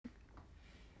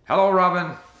Hello,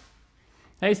 Robin.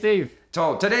 Hey, Steve.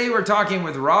 So today we're talking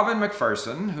with Robin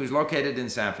McPherson, who's located in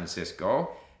San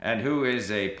Francisco and who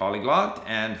is a polyglot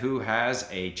and who has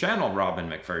a channel, Robin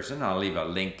McPherson. I'll leave a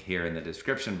link here in the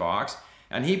description box.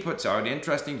 And he puts out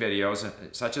interesting videos,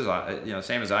 such as,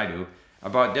 same as I do,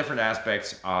 about different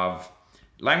aspects of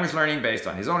language learning based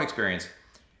on his own experience.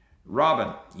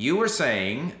 Robin, you were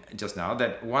saying just now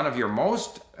that one of your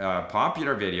most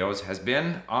popular videos has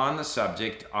been on the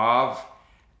subject of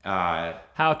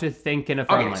how to think in a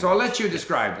foreign language. So I'll let you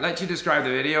describe the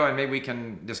video, and maybe we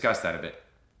can discuss that a bit.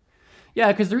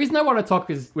 Yeah, because the reason I want to talk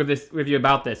with you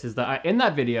about this is that in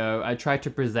that video I try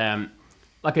to present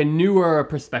like a newer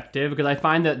perspective, because I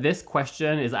find that this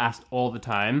question is asked all the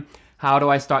time. How do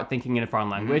I start thinking in a foreign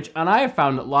language? And I have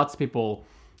found that lots of people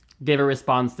give a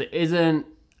response that isn't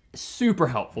super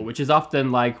helpful, which is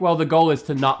often like, well, the goal is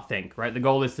to not think, right? The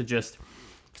goal is to just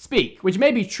speak, which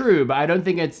may be true, but I don't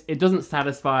think it doesn't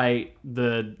satisfy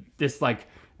this like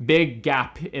big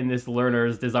gap in this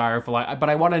learner's desire for like, but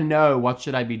I want to know, what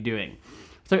should I be doing?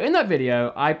 So in that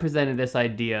video, I presented this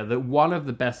idea that one of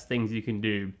the best things you can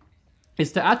do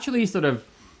is to actually sort of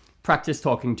practice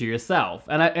talking to yourself.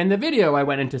 And in the video, I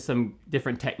went into some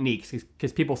different techniques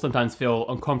because people sometimes feel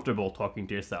uncomfortable talking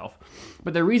to yourself.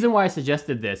 But the reason why I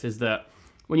suggested this is that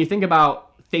when you think about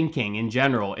thinking in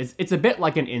general, it's a bit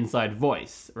like an inside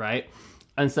voice, right?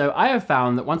 And so I have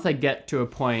found that once I get to a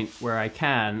point where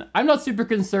I'm not super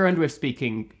concerned with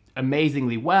speaking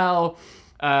amazingly well.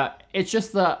 It's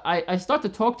just that I start to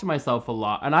talk to myself a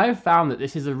lot. And I have found that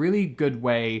this is a really good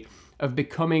way of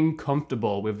becoming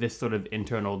comfortable with this sort of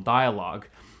internal dialogue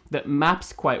that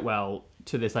maps quite well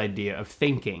to this idea of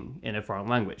thinking in a foreign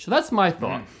language. So that's my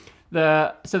thought.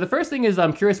 So the first thing is,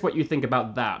 I'm curious what you think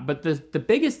about that. But the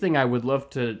biggest thing I would love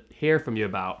to hear from you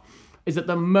about is that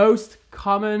the most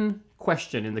common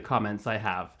question in the comments I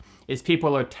have is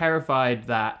people are terrified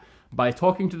that by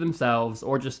talking to themselves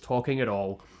or just talking at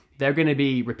all, they're going to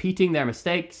be repeating their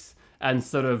mistakes and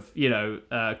sort of,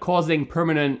 causing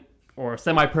permanent or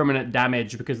semi-permanent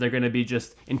damage because they're going to be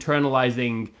just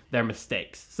internalizing their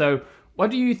mistakes. So what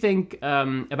do you think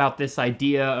about this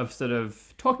idea of sort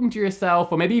of talking to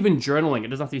yourself, or maybe even journaling? It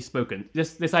doesn't have to be spoken.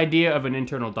 This idea of an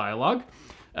internal dialogue.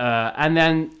 And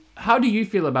then how do you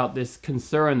feel about this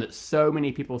concern that so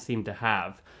many people seem to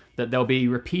have, that they'll be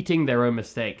repeating their own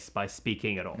mistakes by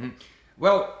speaking at all?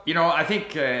 Well, I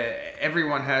think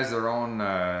everyone has their own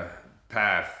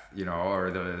path, or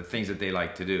the things that they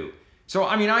like to do. So,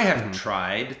 I have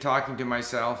tried talking to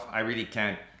myself. I really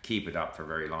can't keep it up for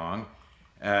very long.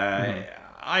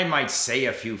 I might say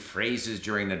a few phrases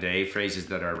during the day, phrases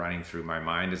that are running through my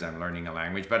mind as I'm learning a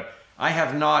language, but I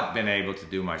have not been able to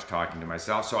do much talking to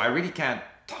myself. So I really can't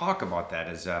talk about that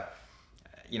as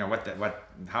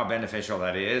how beneficial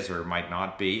that is or might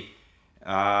not be.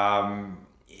 As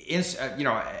you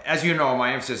know,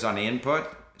 my emphasis is on input.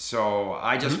 So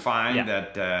I just find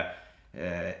that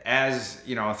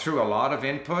through a lot of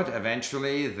input,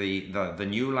 eventually the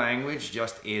new language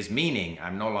just is meaning.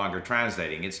 I'm no longer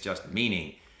translating, it's just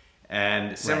meaning.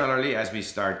 And similarly, as we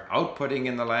start outputting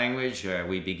in the language,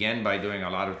 we begin by doing a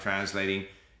lot of translating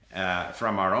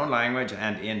from our own language,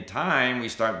 and in time we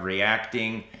start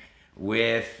reacting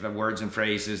with the words and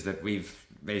phrases that we've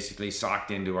basically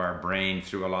socked into our brain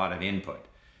through a lot of input.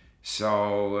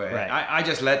 So I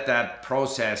just let that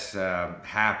process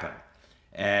happen.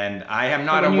 And I am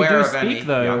not aware of any.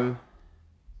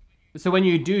 So when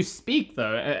you do speak,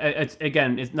 though,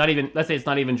 it's not even. Let's say it's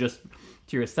not even just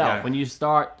to yourself. Yeah. When you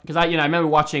start, because I remember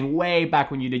watching way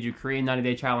back when you did your Korean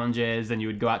 90-day challenges, and you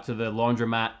would go out to the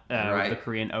laundromat with the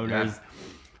Korean owners. Yeah.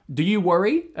 Do you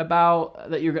worry about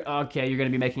that you're going to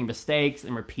be making mistakes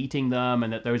and repeating them,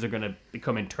 and that those are going to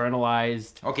become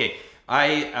internalized? Okay,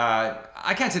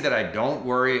 I can't say that I don't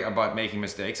worry about making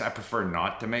mistakes. I prefer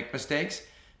not to make mistakes.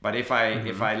 But if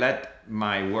I let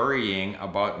my worrying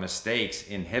about mistakes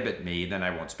inhibit me, then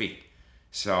I won't speak.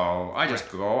 So I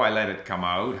just go, I let it come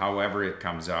out, however it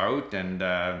comes out, and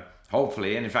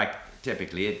hopefully, and in fact,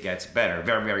 typically it gets better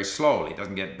very, very slowly. It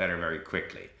doesn't get better very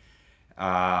quickly.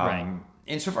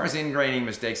 Insofar as ingraining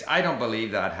mistakes, I don't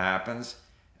believe that happens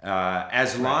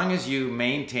as long as you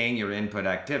maintain your input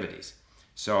activities.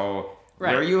 So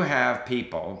where you have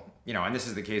people, and this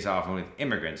is the case often with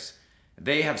immigrants,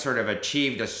 they have sort of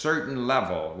achieved a certain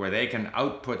level where they can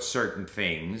output certain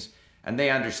things and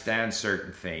they understand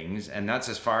certain things, and that's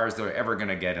as far as they're ever going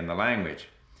to get in the language.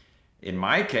 In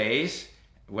my case,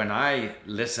 when I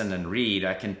listen and read,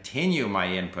 I continue my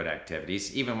input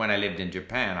activities. Even when I lived in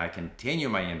Japan, I continue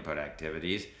my input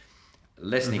activities,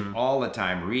 listening all the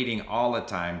time, reading all the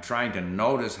time, trying to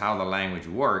notice how the language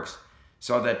works,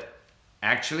 so that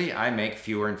actually I make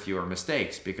fewer and fewer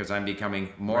mistakes because I'm becoming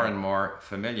more and more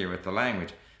familiar with the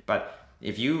language. But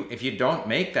if you don't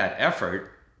make that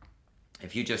effort,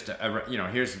 if you just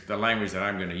here's the language that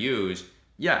I'm going to use,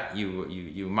 yeah,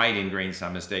 you might ingrain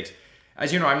some mistakes.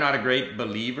 As you know, I'm not a great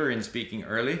believer in speaking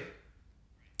early,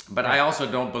 but I also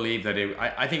don't believe that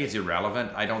I think it's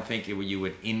irrelevant. I don't think you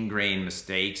would ingrain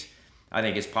mistakes. I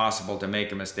think it's possible to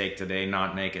make a mistake today,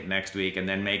 not make it next week, and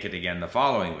then make it again the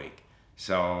following week.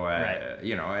 So,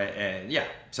 yeah.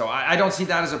 So I don't see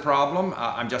that as a problem.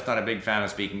 I'm just not a big fan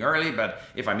of speaking early, but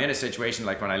if I'm in a situation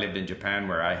like when I lived in Japan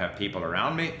where I have people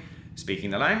around me speaking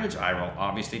the language, I will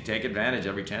obviously take advantage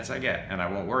every chance I get, and I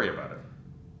won't worry about it.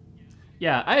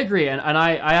 Yeah, I agree, and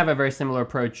I have a very similar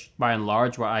approach by and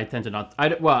large, where I tend to not.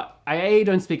 I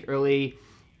don't speak early,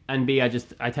 and B, I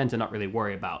tend to not really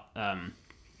worry about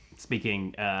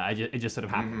speaking. It just sort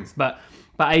of happens. But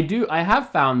I have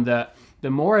found that the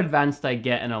more advanced I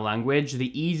get in a language,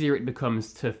 the easier it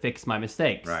becomes to fix my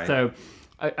mistakes. Right. So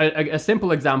a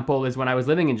simple example is when I was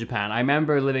living in Japan. I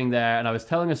remember living there, and I was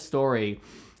telling a story,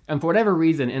 and for whatever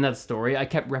reason in that story, I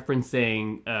kept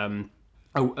referencing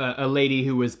a lady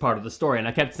who was part of the story, and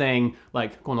I kept saying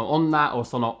like kono onna or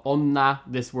sono onna,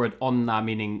 this word onna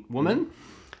meaning woman,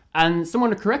 and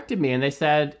someone corrected me and they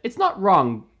said it's not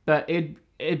wrong, but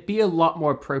it'd be a lot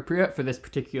more appropriate for this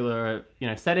particular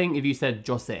setting if you said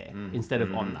jose instead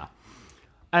of onna.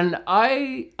 And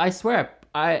I swear,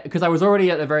 because I was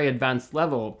already at a very advanced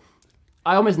level,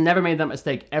 I almost never made that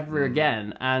mistake ever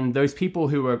again. And those people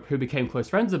who became close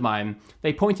friends of mine,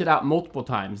 they pointed out multiple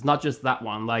times, not just that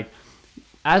one. Like,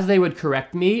 as they would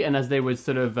correct me and as they would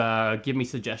sort of give me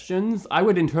suggestions, I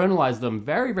would internalize them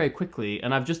very, very quickly.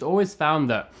 And I've just always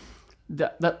found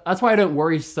that's why I don't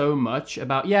worry so much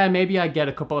about, maybe I get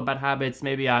a couple of bad habits,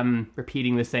 maybe I'm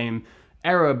repeating the same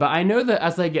error. But I know that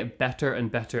as I get better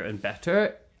and better and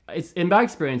better, it's in my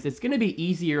experience, it's going to be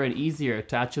easier and easier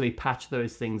to actually patch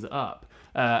those things up.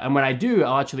 And when I do,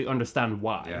 I'll actually understand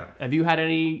why. Yeah. Do you have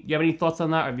any thoughts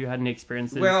on that? Or have you had any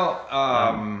experiences? Well,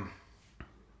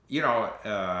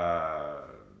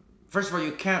 first of all,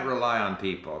 you can't rely on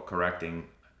people correcting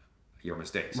your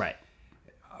mistakes. Right.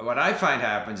 What I find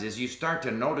happens is you start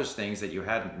to notice things that you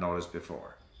hadn't noticed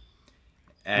before.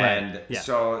 And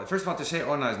so, first of all, to say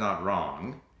onna is not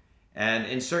wrong. And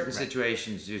in certain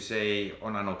situations, you say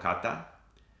onna no kata,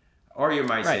 or you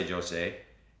might say jose.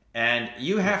 And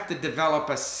you have to develop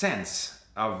a sense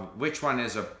of which one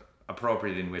is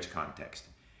appropriate in which context.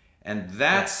 And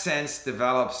that sense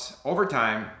develops over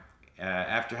time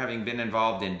after having been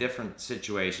involved in different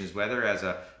situations, whether as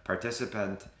a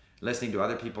participant, listening to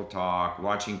other people talk,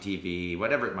 watching TV,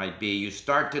 whatever it might be. You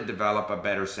start to develop a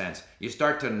better sense. You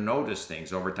start to notice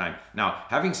things over time. Now,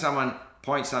 having someone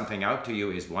point something out to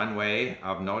you is one way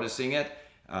of noticing it.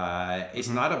 It's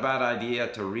not a bad idea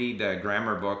to read a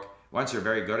grammar book once you're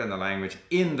very good in the language,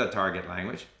 in the target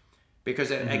language, because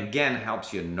it again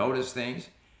helps you notice things.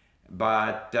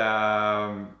 But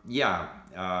I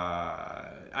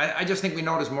just think we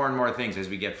notice more and more things as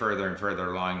we get further and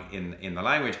further along in the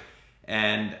language.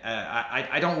 And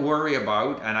I don't worry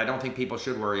about, and I don't think people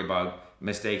should worry about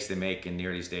mistakes they make in the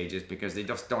early stages, because they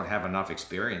just don't have enough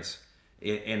experience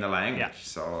in the language. Yeah.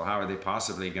 So how are they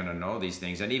possibly going to know these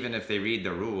things? And even if they read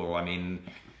the rule, I mean,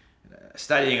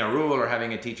 studying a rule or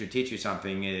having a teacher teach you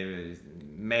something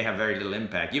may have very little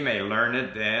impact. You may learn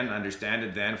it then, understand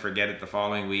it then, forget it the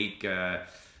following week, and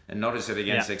notice it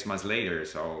again 6 months later.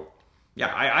 So,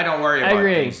 I don't worry about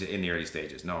things in the early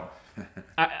stages. No.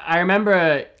 I remember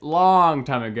a long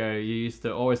time ago, you used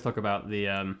to always talk about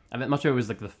I'm not sure it was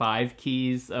like the 5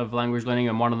 keys of language learning,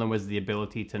 and one of them was the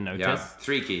ability to notice. Yeah,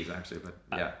 3 keys actually, but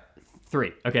yeah.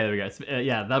 3. Okay, there we go.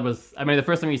 That was, I mean, the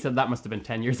first time you said that must have been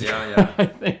 10 years ago. Yeah. I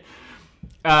think.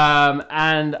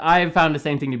 And I've found the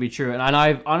same thing to be true. And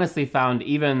I've honestly found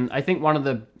I think one of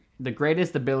the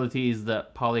greatest abilities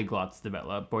that polyglots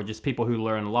develop, or just people who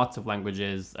learn lots of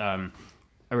languages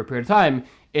over a period of time,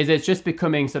 is it's just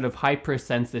becoming sort of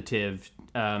hypersensitive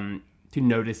to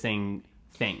noticing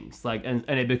things. Like, and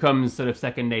it becomes sort of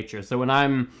second nature. So when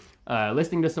I'm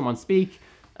listening to someone speak,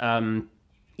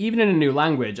 even in a new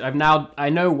language, I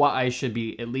know what I should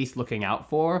be at least looking out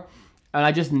for. And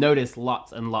I just notice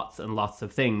lots and lots and lots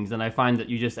of things. And I find that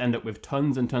you just end up with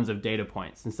tons and tons of data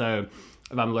points. And so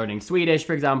if I'm learning Swedish,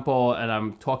 for example, and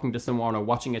I'm talking to someone or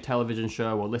watching a television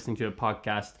show or listening to a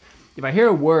podcast, if I hear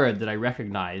a word that I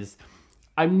recognize,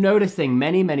 I'm noticing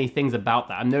many, many things about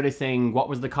that. I'm noticing what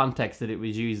was the context that it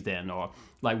was used in, or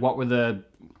like what was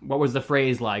the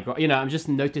phrase like, or, I'm just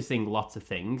noticing lots of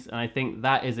things. And I think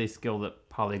that is a skill that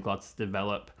polyglots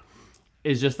develop,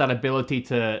 is just that ability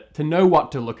to know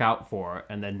what to look out for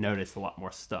and then notice a lot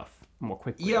more stuff. more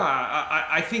quickly. Yeah,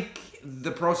 I think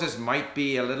the process might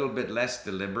be a little bit less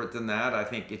deliberate than that. I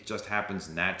think it just happens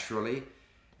naturally.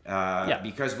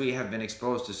 Because we have been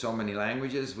exposed to so many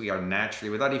languages, we are naturally,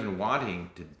 without even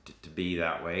wanting to be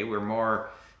that way, we're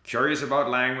more curious about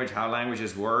language, how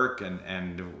languages work,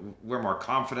 and we're more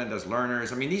confident as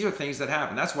learners. I mean, these are things that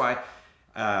happen. That's why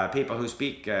people who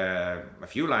speak a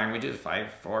few languages,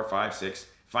 4, 5, 6,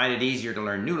 find it easier to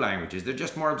learn new languages. They're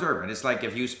just more observant. It's like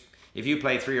if you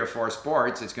play 3 or 4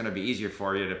 sports, it's going to be easier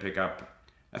for you to pick up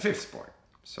a 5th sport.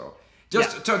 So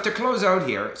to close out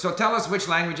here, so tell us which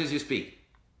languages you speak.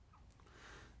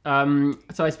 So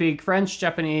I speak French,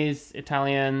 Japanese,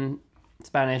 Italian,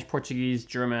 Spanish, Portuguese,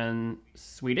 German,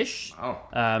 Swedish. Oh.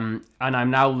 And I'm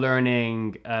now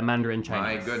learning Mandarin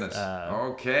Chinese. My goodness.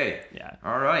 Okay. Yeah.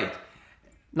 All right.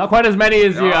 Not quite as many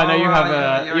as you. I know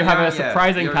you have a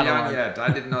surprising You're catalog. young yet.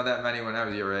 I didn't know that many when I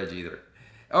was your age either.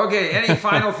 Okay. Any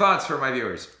final thoughts for my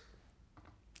viewers?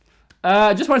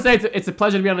 Just want to say it's a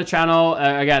pleasure to be on the channel.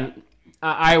 Again,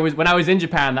 when I was in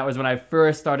Japan, that was when I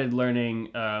first started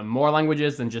learning more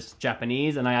languages than just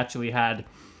Japanese, and I actually had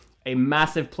a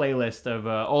massive playlist of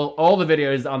all the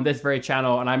videos on this very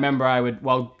channel. And I remember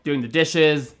while doing the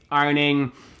dishes,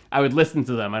 ironing, I would listen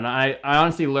to them, and I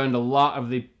honestly learned a lot of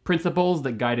the principles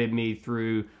that guided me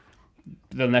through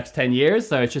the next 10 years.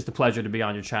 So it's just a pleasure to be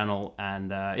on your channel, and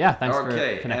thanks for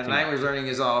connecting. And language learning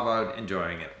is all about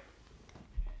enjoying it.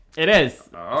 It is.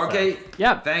 Okay. So,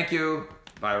 yeah. Thank you.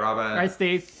 Bye, Robin. All right,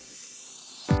 Steve.